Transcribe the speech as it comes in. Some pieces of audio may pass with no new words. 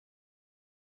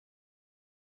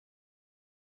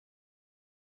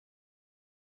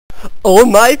Oh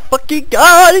my fucking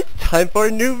god, it's time for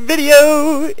a new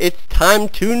video! It's time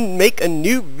to make a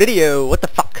new video! What the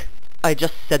fuck? I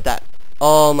just said that.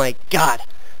 Oh my god.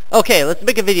 Okay, let's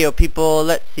make a video, people.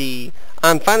 Let's see.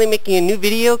 I'm finally making a new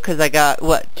video because I got,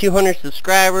 what, 200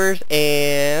 subscribers,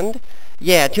 and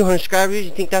yeah, 200 subscribers.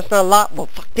 You think that's not a lot? Well,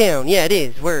 fuck down. Yeah, it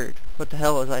is. Word. What the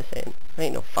hell was I saying? I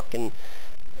ain't no fucking,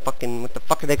 what the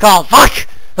fuck are they called? Fuck!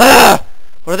 Ah!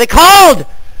 What are they called?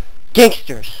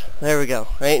 Gangsters. There we go.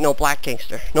 I ain't no black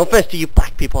gangster. No offense to you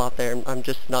black people out there. I'm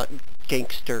just not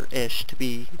gangster-ish to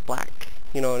be black.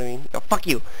 You know what I mean? Oh, fuck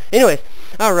you. Anyways,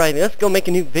 alrighty, let's go make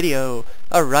a new video.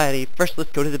 Alrighty, first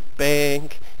let's go to the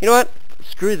bank. You know what?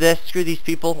 Screw this. Screw these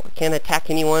people. I can't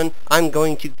attack anyone. I'm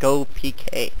going to go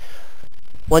PK.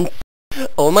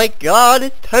 Oh my god,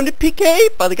 it's time to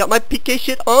PK. Finally got my PK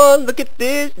shit on. Look at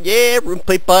this. Yeah,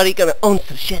 roleplay buddy. Gonna own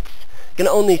some shits. Gonna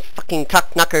own these fucking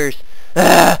cock knockers.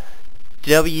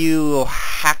 W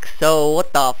Haxo,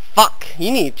 what the fuck?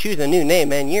 You need to choose a new name,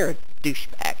 man. You're a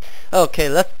douchebag. Okay,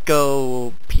 let's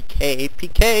go PK.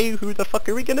 PK, who the fuck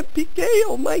are we gonna PK?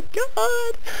 Oh my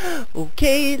god.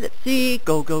 Okay, let's see.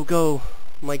 Go, go, go.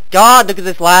 Oh my god, look at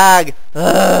this lag.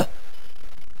 Go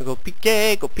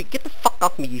PK, go PK. Get the fuck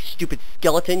off me, you stupid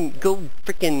skeleton. Go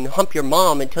freaking hump your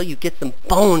mom until you get some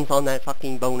bones on that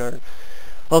fucking boner.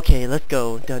 Okay, let's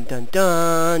go. Dun dun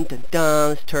dun dun dun.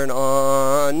 Let's turn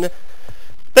on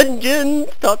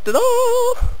vengeance. Da da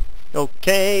da.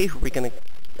 Okay, who are we gonna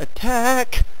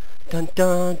attack? Dun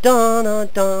dun dun dun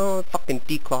dun. Fucking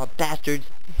declaw bastards.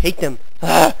 Hate them.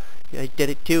 Ah, I did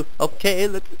it too. Okay,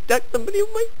 let's attack somebody. Oh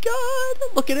my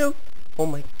god. Look at him. Oh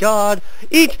my god.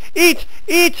 Eat, eat,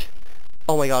 eat.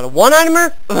 Oh my god, a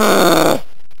one-itemer? Ugh.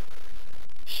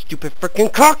 Stupid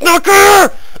freaking cock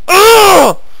knocker.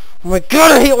 Ugh. Oh my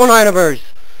god, I hate one-itemers!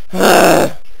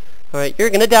 Alright,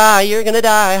 you're gonna die,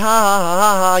 ha ha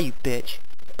ha ha, you bitch.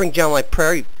 Bring down my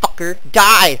prayer, you fucker.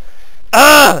 Die!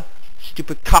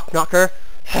 Stupid cock knocker.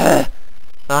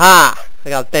 Aha! I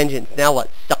got vengeance. Now what,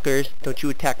 suckers? Don't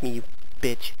you attack me, you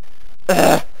bitch.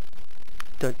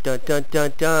 Dun dun dun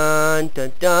dun dun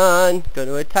dun dun.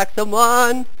 Gonna attack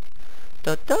someone.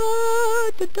 Dun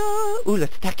dun dun dun. Ooh,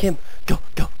 let's attack him. Go,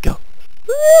 go, go.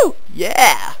 Woo!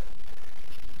 Yeah!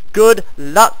 Good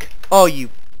luck. Oh, you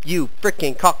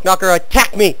freaking cock knocker,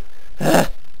 attack me!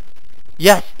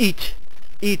 Yes, eat.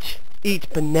 Eat. Eat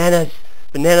bananas.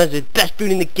 Bananas are the best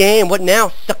food in the game. What now,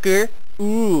 sucker?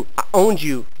 Ooh, I owned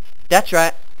you. That's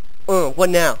right. What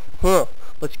now? Huh.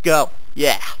 Let's go.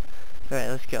 Yeah. Alright,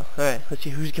 let's go. Alright, let's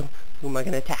see who am I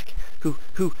gonna attack? Who?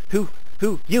 You!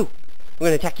 I'm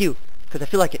gonna attack you. Because I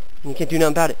feel like it. And you can't do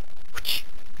nothing about it. Good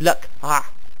luck. Ah.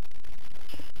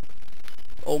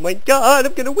 Oh my god,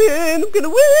 I'm gonna win! I'm gonna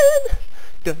win!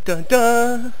 Dun dun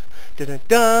dun! Dun dun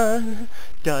dun!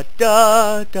 Da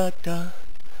da da da!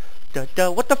 Da da!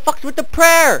 What the fuck's with the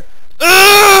prayer?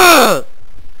 Ugh!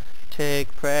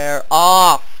 Take prayer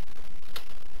off!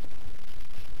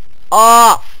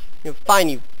 Off! You're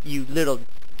fine, you little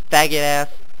faggot ass.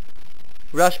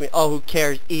 Rush me. Oh, who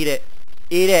cares? Eat it.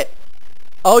 Eat it!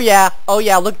 Oh yeah! Oh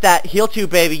yeah, look at that! Heal 2,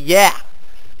 baby! Yeah!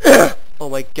 Oh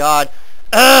my god!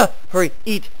 Hurry,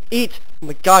 eat, eat! Oh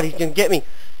my god, he's gonna get me!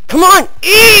 Come on,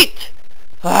 eat!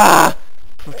 Ah!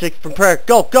 From prayer,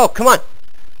 go, go, come on!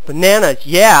 Bananas,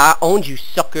 yeah, I owned you,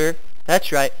 sucker.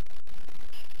 That's right.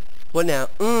 What now?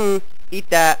 Eat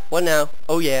that. What now?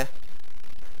 Oh yeah.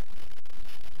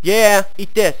 Yeah,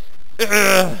 eat this.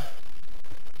 Ugh.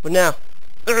 What now?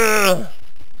 Ugh.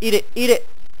 Eat it, eat it.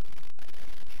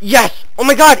 Yes! Oh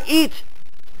my god, eat!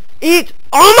 Eat!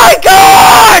 Oh my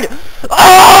god!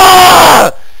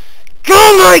 Oh!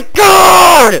 Oh my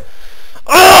god!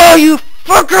 Oh, you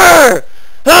fucker!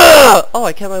 Oh,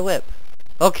 I kept my whip.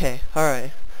 Okay,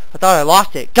 alright. I thought I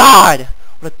lost it. God!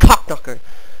 What a cock knocker.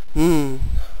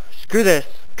 Screw this.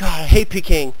 God, I hate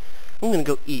Peking. I'm gonna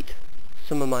go eat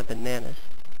some of my bananas.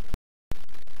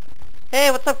 Hey,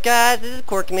 what's up guys? This is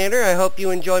Qwarkinator. I hope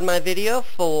you enjoyed my video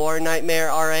for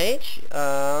NightmareRH.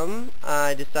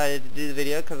 I decided to do the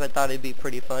video because I thought it'd be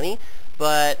pretty funny,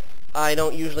 but I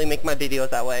don't usually make my videos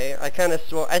that way. I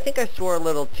think I swore a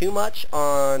little too much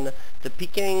on the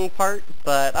peeking part,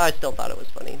 but I still thought it was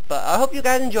funny. But I hope you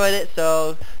guys enjoyed it,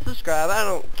 so subscribe. I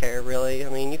don't care really. I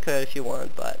mean, you could if you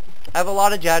want, but I have a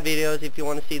lot of Jad videos if you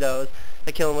want to see those.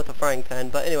 I kill him with a frying pan.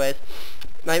 But anyways,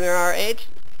 NightmareRH.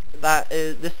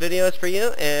 This video is for you,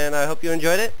 and I hope you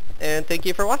enjoyed it, and thank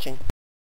you for watching.